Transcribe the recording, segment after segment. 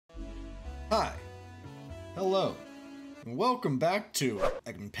Hi. Hello. And welcome back to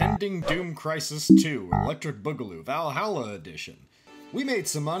Impending Doom Crisis 2 Electric Boogaloo Valhalla Edition. We made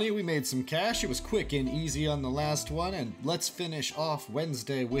some money, we made some cash, it was quick and easy on the last one, and let's finish off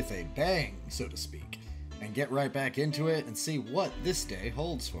Wednesday with a bang, so to speak, and get right back into it and see what this day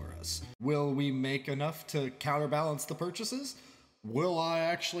holds for us. Will we make enough to counterbalance the purchases? Will I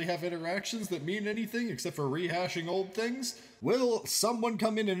actually have interactions that mean anything except for rehashing old things? Will someone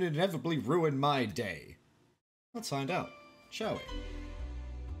come in and inevitably ruin my day? Let's find out, shall we?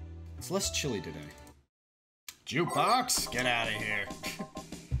 It's less chilly today. Jukebox, get out of here.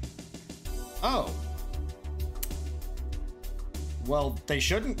 Oh. Well, they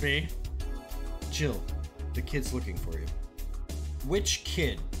shouldn't be. Jill, the kid's looking for you. Which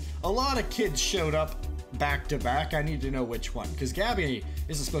kid? A lot of kids showed up back to back. I need to know which one, because Gabby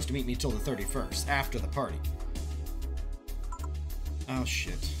isn't supposed to meet me till the 31st, after the party. Oh,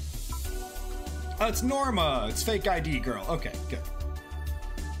 shit. Oh, it's Norma! It's fake ID girl. Okay, good.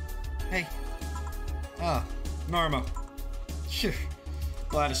 Hey. Ah, Norma. Phew.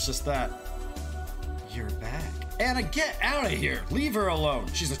 Glad it's just that. You're back. Anna, get out of here! Leave her alone!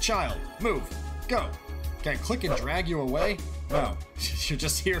 She's a child. Move. Go. Can I click and drag you away? No. You're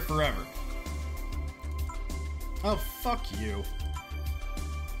just here forever. Oh, fuck you.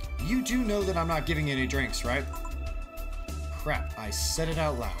 You do know that I'm not giving any drinks, right? Crap, I said it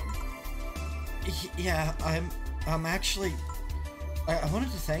out loud. Yeah, I'm actually... I wanted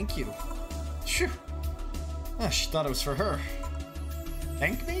to thank you. Phew. Oh, she thought it was for her.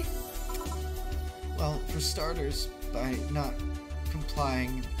 Thank me? Well, for starters, by not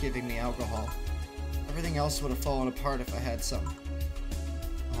complying, giving me alcohol. Everything else would have fallen apart if I had some.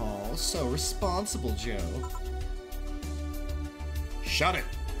 Oh, so responsible, Joe. Shut it!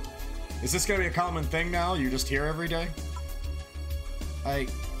 Is this gonna be a common thing now? You're just here every day? I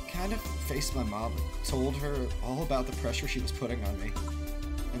kind of faced my mom and told her all about the pressure she was putting on me,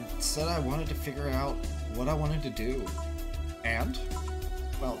 and said I wanted to figure out what I wanted to do. And?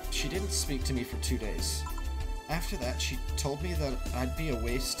 Well, she didn't speak to me for 2 days. After that, she told me that I'd be a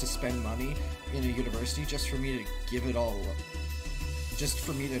waste to spend money in a university just for me to give it all up. Just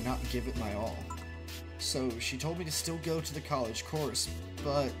for me to not give it my all. So she told me to still go to the college course,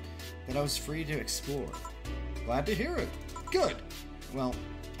 but that I was free to explore. Glad to hear it. Good. Well,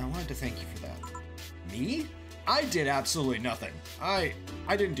 I wanted to thank you for that. Me? I did absolutely nothing. I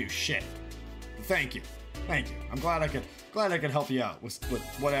didn't do shit. Thank you. Thank you. I'm glad I could help you out with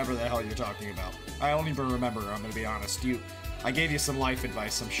whatever the hell you're talking about. I don't even remember, I'm gonna be honest. I gave you some life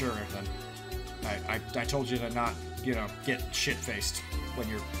advice, I'm sure, and I told you to not, you know, get shit-faced when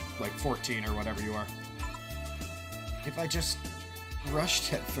you're like 14 or whatever you are. If I just rushed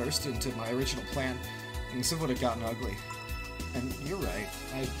head first into my original plan, things would have gotten ugly. And you're right,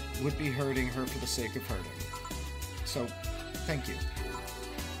 I would be hurting her for the sake of hurting. So, thank you.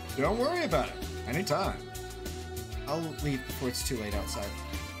 Don't worry about it. Anytime. I'll leave before it's too late outside.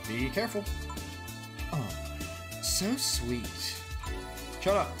 Be careful. Oh, so sweet.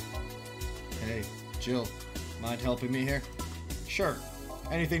 Shut up. Hey, Jill, mind helping me here? Sure.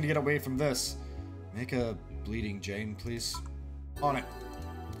 Anything to get away from this. Make a Bleeding Jane, please. On it.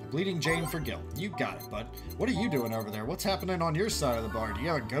 Bleeding Jane for Gil. You got it, bud. What are you doing over there? What's happening on your side of the bar? Do you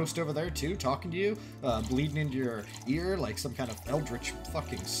have a ghost over there, too, talking to you? Bleeding into your ear like some kind of eldritch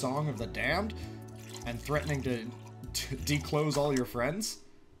fucking song of the damned? And threatening to declose all your friends?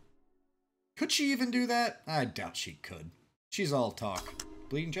 Could she even do that? I doubt she could. She's all talk.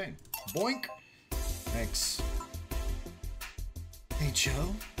 Bleeding Jane. Boink! Thanks. Hey,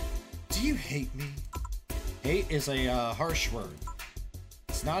 Joe? Do you hate me? Hate is a harsh word.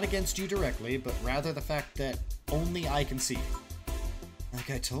 It's not against you directly, but rather the fact that only I can see you.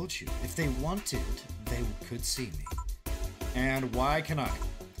 Like I told you, if they wanted, they could see me. And why can I?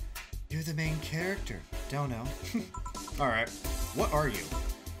 You're the main character. Don't know. Alright, what are you?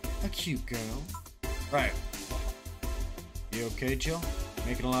 A cute girl. Right. You okay, Jill?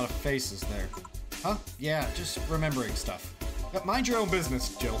 Making a lot of faces there. Huh? Yeah, just remembering stuff. Mind your own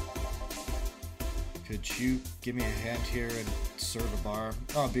business, Jill. Could you give me a hand here and serve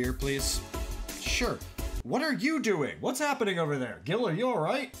a beer, please? Sure. What are you doing? What's happening over there? Gil, are you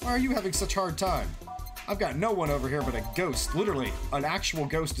alright? Why are you having such a hard time? I've got no one over here but a ghost. Literally, an actual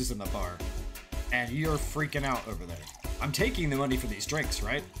ghost is in the bar. And you're freaking out over there. I'm taking the money for these drinks,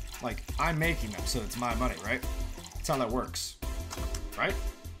 right? Like, I'm making them, so it's my money, right? That's how that works. Right?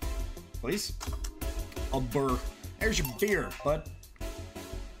 Please? A burr. There's your beer, bud.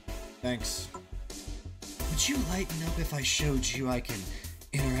 Thanks. Would you lighten up if I showed you I can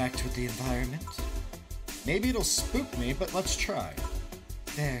interact with the environment? Maybe it'll spook me, but let's try.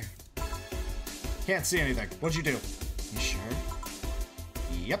 There. Can't see anything. What'd you do? You sure?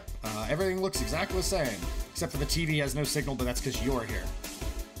 Yep. Everything looks exactly the same. Except for the TV has no signal, but that's because you're here.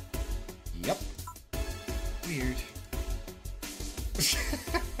 Yep. Weird.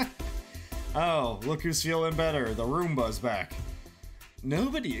 Oh, look who's feeling better. The Roomba's back.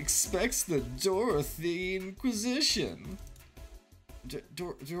 Nobody expects the Dorothy Inquisition.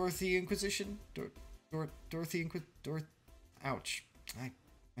 Dorothy Inquisition? Dorothy Inquisition? Ouch. I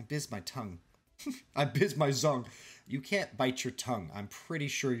biz my tongue. I biz my zung. You can't bite your tongue. I'm pretty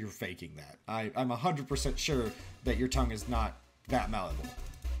sure you're faking that. I'm 100% sure that your tongue is not that malleable.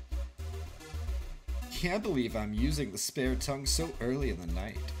 Can't believe I'm using the spare tongue so early in the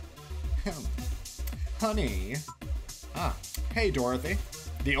night. Honey. Ah, hey Dorothy.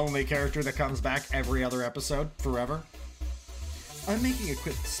 The only character that comes back every other episode, forever. I'm making a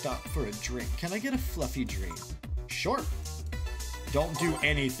quick stop for a drink. Can I get a fluffy dream? Sure. Don't do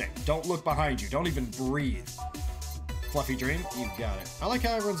anything. Don't look behind you. Don't even breathe. Fluffy dream? You got it. I like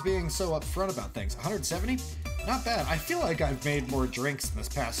how everyone's being so upfront about things. 170? Not bad. I feel like I've made more drinks in this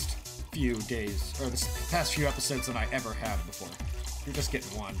past few days, or this past few episodes than I ever have before. You're just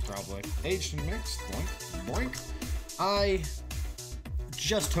getting one, probably. Aged and mixed. Boink. Boink. I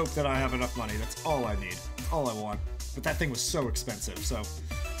just hope that I have enough money. That's all I need. All I want. But that thing was so expensive, so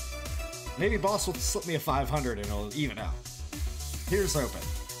maybe boss will slip me a 500 and it'll even out. Here's hoping.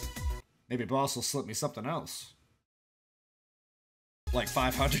 Maybe boss will slip me something else. Like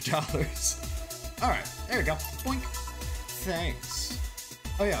 $500. Alright, there you go. Boink. Thanks.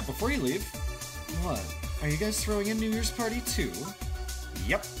 Oh yeah, before you leave. What? Are you guys throwing a New Year's party too?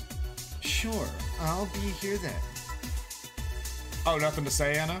 Yep. Sure, I'll be here then. Oh, nothing to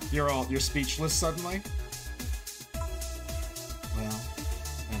say, Anna? You're speechless suddenly? Well,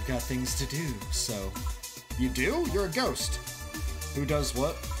 I've got things to do, so... You do? You're a ghost. Who does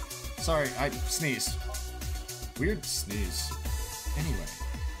what? Sorry, I sneeze. Weird sneeze. Anyway,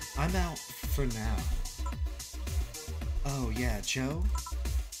 I'm out for now. Oh yeah, Joe?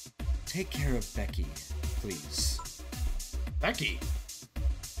 Take care of Becky, please. Becky?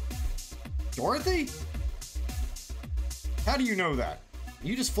 Dorothy? How do you know that? Are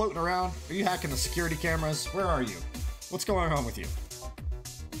you just floating around? Are you hacking the security cameras? Where are you? What's going on with you?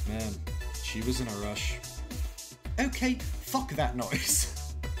 Man, she was in a rush. Okay, fuck that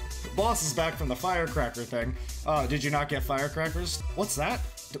noise. Boss is back from the firecracker thing. Did you not get firecrackers? What's that?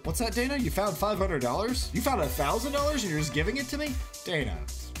 What's that, Dana? You found $500? You found $1,000 and you're just giving it to me? Dana,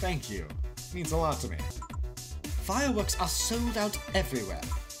 thank you. It means a lot to me. Fireworks are sold out everywhere.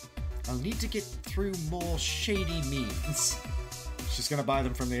 I'll need to get through more shady means. She's gonna buy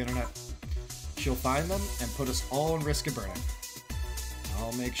them from the internet. She'll find them and put us all in risk of burning.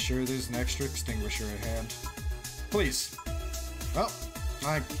 I'll make sure there's an extra extinguisher at hand. Please. Well,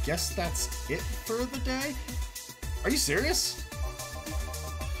 I guess that's it for the day. Are you serious?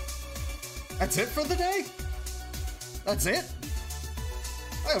 That's it for the day? That's it?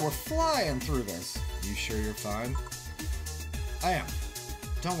 Hey, we're flying through this. You sure you're fine? I am.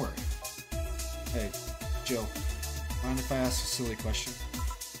 Don't worry. Hey, Jill, mind if I ask a silly question?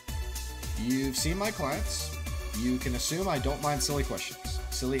 You've seen my clients. You can assume I don't mind silly questions.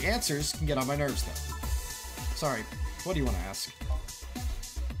 Silly answers can get on my nerves, though. Sorry, what do you want to ask?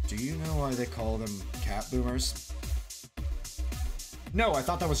 Do you know why they call them cat boomers? No, I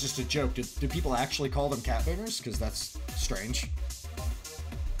thought that was just a joke. Do people actually call them cat boomers? Because that's strange.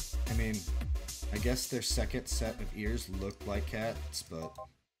 I mean, I guess their second set of ears look like cats, but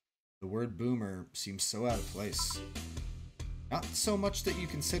the word boomer seems so out of place. Not so much that you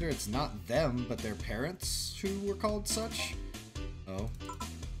consider it's not them, but their parents who were called such? Oh.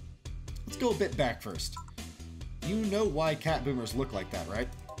 Let's go a bit back first. You know why cat boomers look like that, right?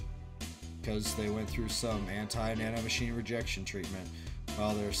 Because they went through some anti-nanomachine rejection treatment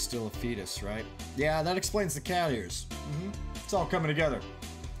while they're still a fetus, right? Yeah, that explains the cat ears. It's all coming together.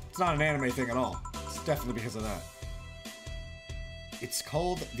 It's not an anime thing at all. It's definitely because of that. It's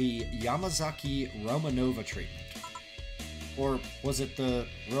called the Yamazaki-Romanova treatment. Or was it the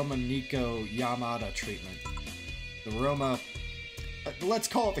Romaniko-Yamada treatment? The Roma... let's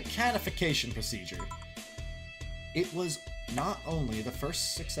call it the catification procedure. It was not only the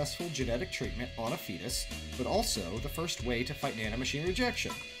first successful genetic treatment on a fetus, but also the first way to fight nanomachine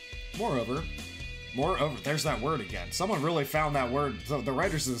rejection. Moreover, there's that word again. Someone really found that word. The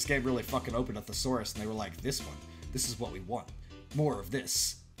writers of this game really fucking opened a thesaurus and they were like, this one, this is what we want. More of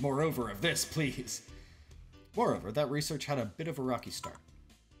this. Moreover of this, please. Moreover, that research had a bit of a rocky start.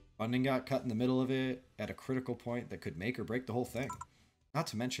 Funding got cut in the middle of it at a critical point that could make or break the whole thing. Not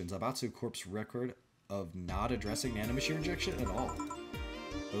to mention Zaibatsu Corp's record of not addressing nanomachine rejection at all.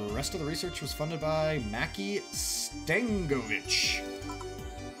 The rest of the research was funded by Maki Stangovich.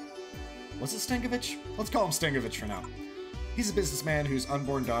 Was it Stangovich? Let's call him Stangovich for now. He's a businessman whose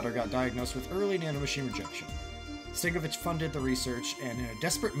unborn daughter got diagnosed with early nanomachine rejection. Stangovich funded the research, and in a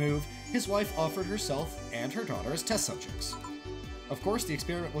desperate move, his wife offered herself and her daughter as test subjects. Of course, the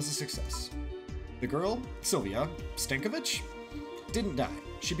experiment was a success. The girl, Sylvia Stankovich, didn't die.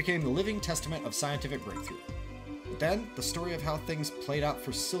 She became the living testament of scientific breakthrough. But then, the story of how things played out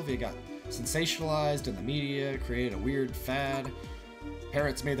for Sylvia got sensationalized in the media, created a weird fad.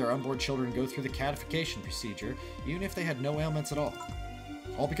 Parents made their unborn children go through the catification procedure, even if they had no ailments at all.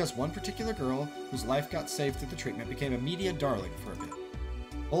 All because one particular girl, whose life got saved through the treatment, became a media darling for a bit.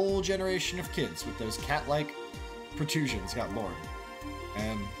 Whole generation of kids with those cat-like protrusions got born.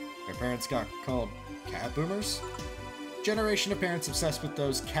 And their parents got called cat boomers? Generation of parents obsessed with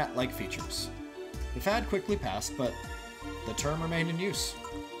those cat-like features. The fad quickly passed, but the term remained in use.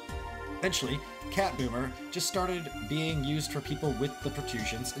 Eventually, cat boomer just started being used for people with the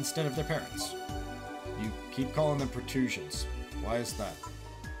protrusions instead of their parents. You keep calling them protrusions. Why is that?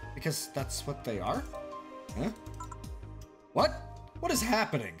 Because that's what they are? Huh? What? What is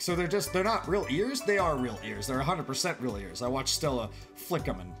happening? So they're not real ears? They are real ears. They're 100% real ears. I watched Stella flick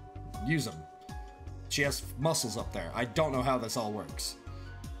them and use them. She has muscles up there. I don't know how this all works.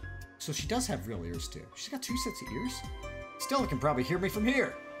 So she does have real ears too. She's got 2 sets of ears? Stella can probably hear me from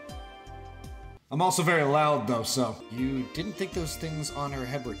here. I'm also very loud though, so... You didn't think those things on her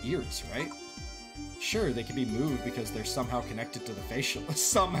head were ears, right? Sure, they can be moved because they're somehow connected to the facial.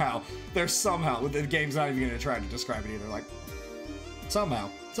 Somehow. They're somehow. The game's not even going to try to describe it either. Like, somehow.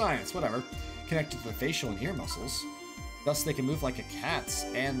 Science, whatever. Connected to the facial and ear muscles. Thus, they can move like a cat's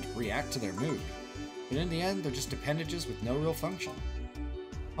and react to their mood. But in the end, they're just appendages with no real function.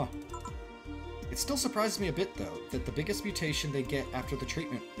 Huh. It still surprises me a bit, though, that the biggest mutation they get after the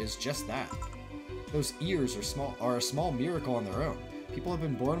treatment is just that. Those ears are a small miracle on their own. People have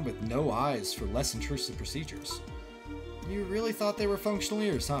been born with no eyes for less intrusive procedures. You really thought they were functional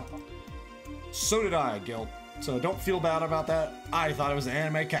ears, huh? So did I, Gil. So don't feel bad about that. I thought it was an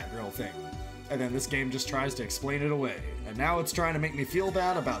anime cat girl thing. And then this game just tries to explain it away. And now it's trying to make me feel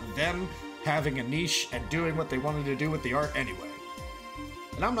bad about them having a niche and doing what they wanted to do with the art anyway.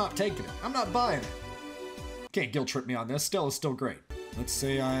 And I'm not taking it. I'm not buying it. Can't guilt trip me on this. Stella's still great. Let's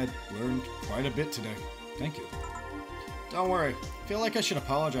say I learned quite a bit today. Thank you. Don't worry. I feel like I should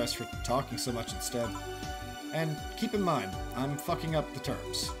apologize for talking so much instead. And keep in mind, I'm fucking up the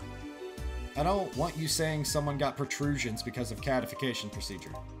terms. I don't want you saying someone got protrusions because of catification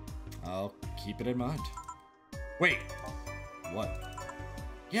procedure. I'll keep it in mind. Wait. What?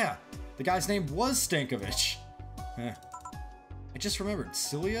 Yeah, the guy's name was Stankovich. I just remembered,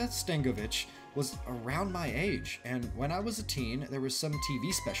 Celia Stankovich was around my age, and when I was a teen, there was some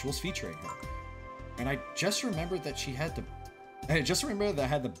TV specials featuring her. And I just remembered that I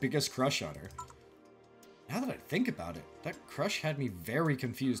had the biggest crush on her. Now that I think about it, that crush had me very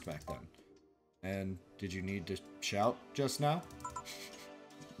confused back then. And did you need to shout just now?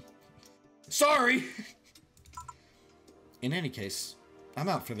 Sorry! In any case, I'm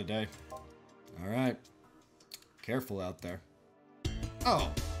out for the day. Alright. Careful out there.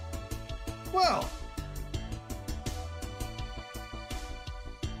 Oh. Well.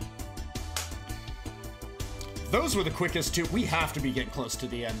 Those were the quickest two. We have to be getting close to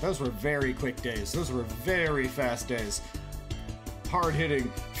the end. Those were very quick days. Those were very fast days.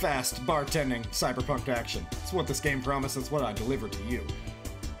 Hard-hitting, fast, bartending, cyberpunk action. That's what this game promised. That's what I delivered to you.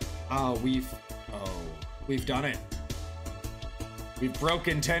 We've done it. We've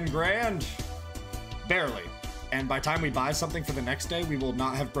broken 10 grand. Barely. And by the time we buy something for the next day, we will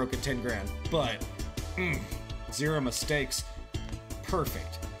not have broken 10 grand. But, 0 mistakes.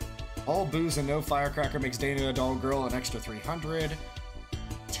 Perfect. All booze and no firecracker makes dating a doll girl an extra 300.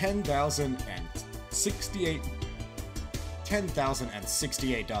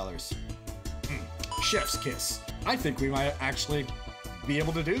 $10,068. Chef's kiss. I think we might actually be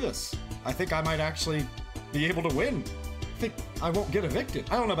able to do this. I think I might actually be able to win. I think I won't get evicted.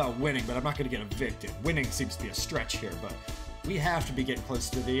 I don't know about winning, but I'm not going to get evicted. Winning seems to be a stretch here, but we have to be getting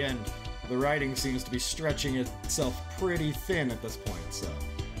close to the end. The writing seems to be stretching itself pretty thin at this point, so...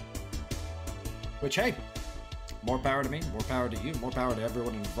 Which, hey, more power to me, more power to you, more power to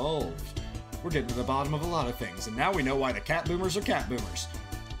everyone involved. We're getting to the bottom of a lot of things, and now we know why the cat boomers are cat boomers.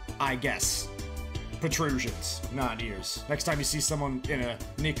 I guess. Protrusions, not ears. Next time you see someone in a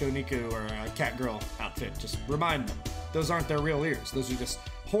Nico or a cat girl outfit, just remind them. Those aren't their real ears. Those are just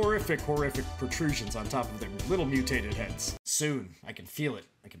horrific protrusions on top of their little mutated heads. Soon, I can feel it.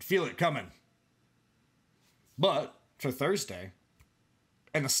 I can feel it coming. But, for Thursday,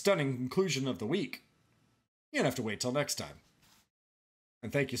 and the stunning conclusion of the week. You're gonna have to wait till next time.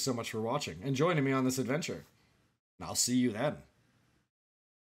 And thank you so much for watching and joining me on this adventure. And I'll see you then.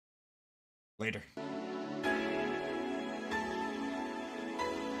 Later.